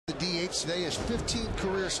today, his 15th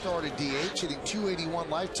career start at DH, hitting .281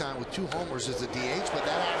 lifetime with 2 homers as a DH, but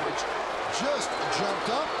that average just jumped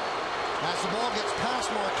up as the ball gets past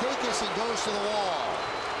Markakis and goes to the wall.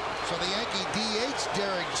 So the Yankee DH,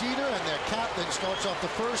 Derek Jeter, and their captain starts off the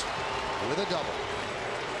first with a double.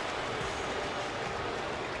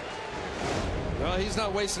 Well, he's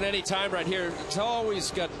not wasting any time right here. He's always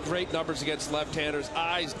got great numbers against left-handers.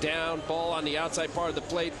 Eyes down, ball on the outside part of the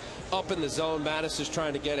plate, up in the zone. Mattis is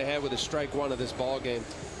trying to get ahead with a strike one of this ball game,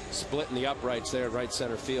 splitting the uprights there, right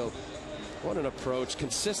center field. What an approach,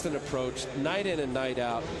 consistent approach, night in and night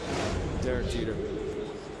out. Derek Jeter.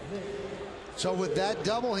 So with that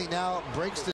double, he now breaks the